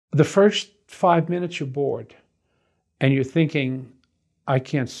The first 5 minutes you're bored and you're thinking,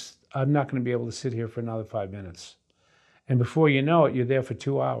 I'm not going to be able to sit here for another 5 minutes. And before you know it, you're there for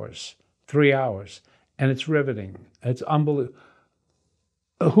 2 hours, 3 hours, and it's riveting. It's unbelievable.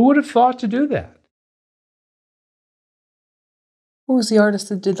 Who would have thought to do that? Who was the artist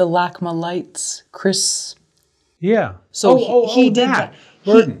that did the LACMA lights? Chris. Yeah. So he did that.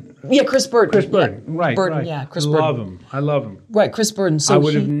 Burden. Chris Burden. Chris Burden. Yeah. Right. Burden. Right. Yeah, Chris Burden. I love him. Right, Chris Burden. So I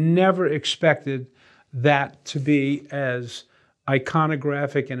would have never expected that to be as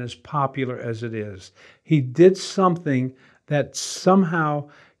iconographic and as popular as it is. He did something that somehow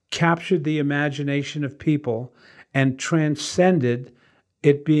captured the imagination of people and transcended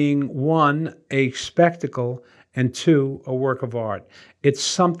it being, one, a spectacle, and two, a work of art. It's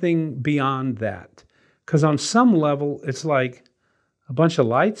something beyond that. Because on some level, it's like a bunch of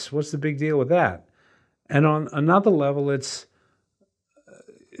lights. What's the big deal with that? And on another level, it's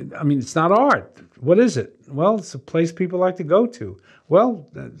not art. What is it? Well, it's a place people like to go to. Well,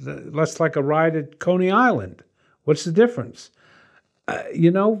 that's like a ride at Coney Island. What's the difference?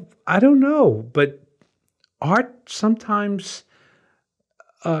 I don't know. But art sometimes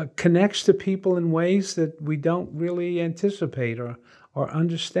connects to people in ways that we don't really anticipate or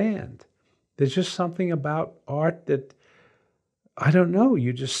understand. There's just something about art that, I don't know,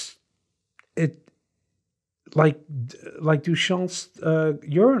 like Duchamp's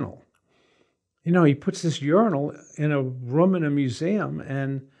urinal. He puts this urinal in a room in a museum,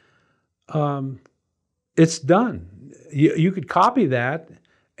 and it's done. You could copy that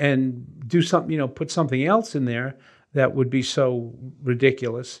and do something, put something else in there that would be so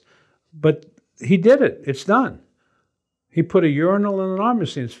ridiculous. But he did it. It's done. He put a urinal in an art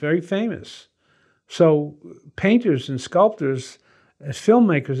museum. It's very famous. So painters and sculptors,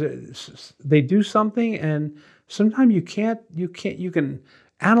 filmmakers, they do something, and sometimes you can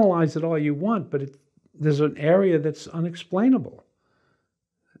analyze it all you want, but there's an area that's unexplainable.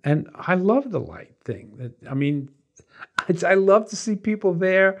 And I love the light thing. I love to see people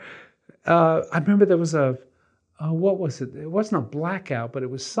there. I remember there was what was it? It wasn't a blackout, but it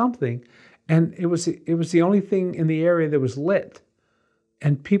was something, and it was the only thing in the area that was lit,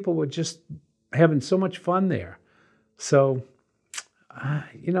 and people were just having so much fun there. So,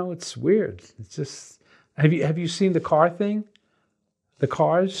 it's weird. It's just, have you seen the car thing? The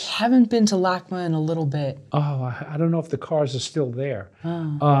cars? Haven't been to LACMA in a little bit. Oh, I don't know if the cars are still there.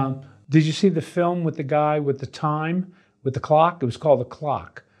 Oh. Did you see the film with the guy with the time, with the clock? It was called The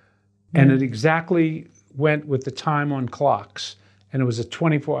Clock. And it exactly went with the time on clocks. And it was a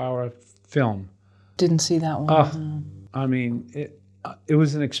 24-hour film. Didn't see that one. It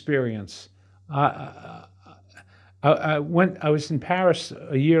was an experience. I was in Paris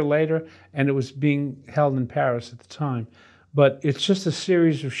a year later, and it was being held in Paris at the time. But it's just a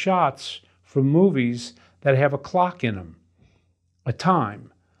series of shots from movies that have a clock in them, a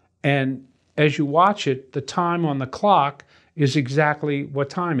time. And as you watch it, the time on the clock is exactly what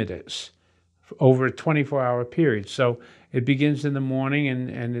time it is over a 24-hour period. So it begins in the morning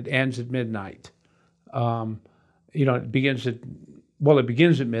and it ends at midnight. It begins at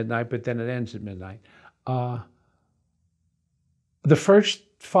midnight, but then it ends at midnight. The first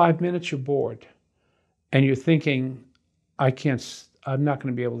 5 minutes you're bored and you're thinking, I'm not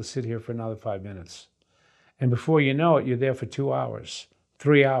going to be able to sit here for another 5 minutes. And before you know it, you're there for 2 hours,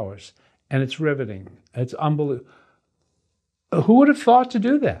 3 hours, and it's riveting. It's unbelievable. Who would have thought to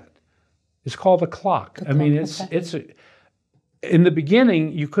do that? It's called The Clock. In the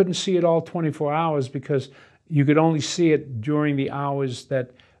beginning, you couldn't see it all 24 hours because you could only see it during the hours that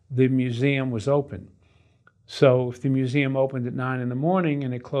the museum was open. So if the museum opened at 9 in the morning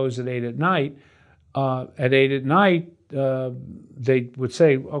and it closed at 8 at night, they would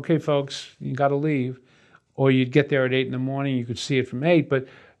say, okay, folks, you got to leave. Or you'd get there at 8 in the morning, you could see it from 8, but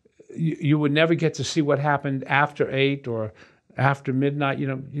you would never get to see what happened after 8 or after midnight,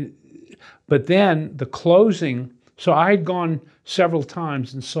 But then the closing, so I had gone several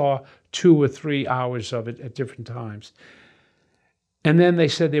times and saw 2 or 3 hours of it at different times. And then they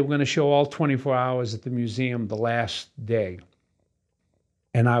said they were going to show all 24 hours at the museum the last day.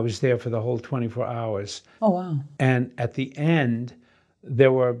 And I was there for the whole 24 hours. Oh, wow. And at the end,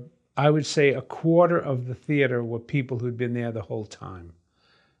 there were, I would say, a quarter of the theater were people who'd been there the whole time.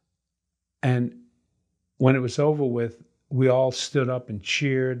 And when it was over with, we all stood up and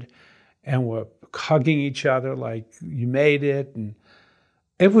cheered and were hugging each other like, you made it. And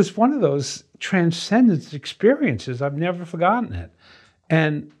it was one of those transcendent experiences. I've never forgotten it.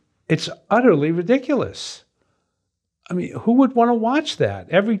 And it's utterly ridiculous. I mean, who would want to watch that?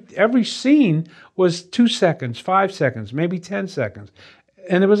 Every scene was 2 seconds, 5 seconds, maybe 10 seconds.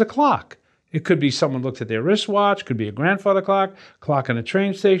 And there was a clock. It could be someone looked at their wristwatch, could be a grandfather clock, clock in a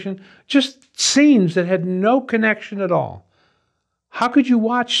train station, just scenes that had no connection at all. How could you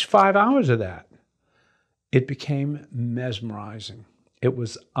watch 5 hours of that? It became mesmerizing. It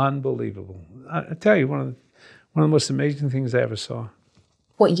was unbelievable. I tell you, one of the most amazing things I ever saw.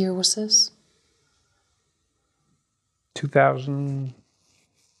 What year was this? 2000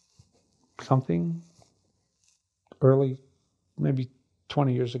 something, early, maybe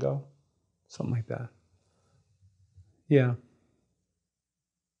 20 years ago, something like that. Yeah.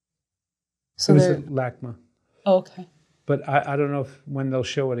 So it was at LACMA. Oh, okay. But I don't know when they'll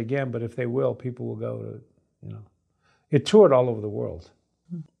show it again, but if they will, people will go to, It toured all over the world.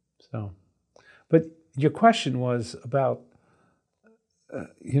 So, but your question was about,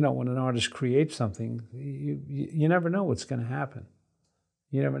 when an artist creates something, you never know what's going to happen.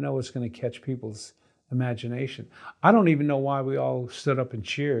 You never know what's going to catch people's imagination. I don't even know why we all stood up and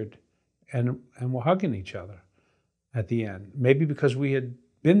cheered and were hugging each other at the end. Maybe because we had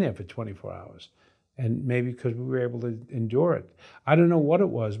been there for 24 hours. And maybe because we were able to endure it. I don't know what it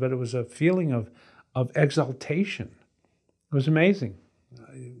was, but it was a feeling of exaltation. It was amazing.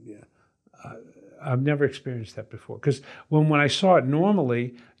 I've never experienced that before. Because when I saw it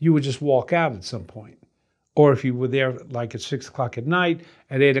normally, you would just walk out at some point. Or if you were there like at 6 o'clock at night,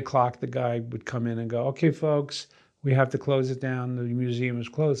 at 8 o'clock, the guy would come in and go, okay, folks, we have to close it down. The museum is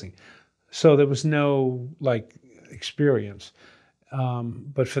closing. So there was no experience.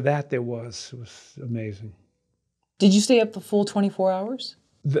 But for that, it was amazing. Did you stay up the full 24 hours?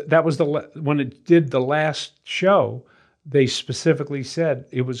 That was when it did the last show, they specifically said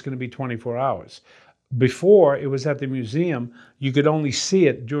it was going to be 24 hours. Before, it was at the museum. You could only see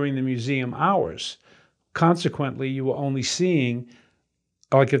it during the museum hours. Consequently, you were only seeing,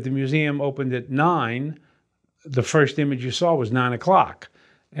 like if the museum opened at 9, the first image you saw was 9 o'clock.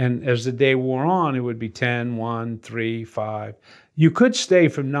 And as the day wore on, it would be 10, 1, 3, 5. You could stay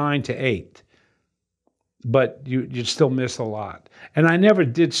from 9 to 8, but you'd still miss a lot. And I never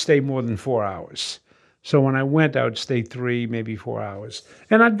did stay more than 4 hours. So when I went, I would stay 3, maybe 4 hours.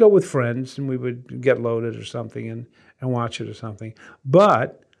 And I'd go with friends, and we would get loaded or something and watch it or something.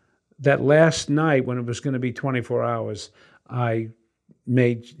 But that last night, when it was going to be 24 hours, I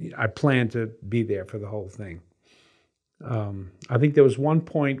planned to be there for the whole thing. I think there was one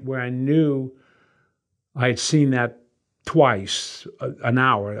point where I knew I had seen that twice, an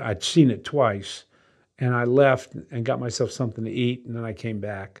hour. I'd seen it twice, and I left and got myself something to eat, and then I came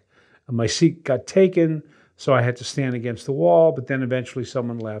back. And my seat got taken, so I had to stand against the wall, but then eventually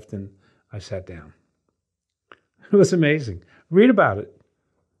someone left, and I sat down. It was amazing. Read about it.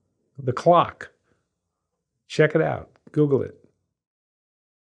 The Clock. Check it out. Google it.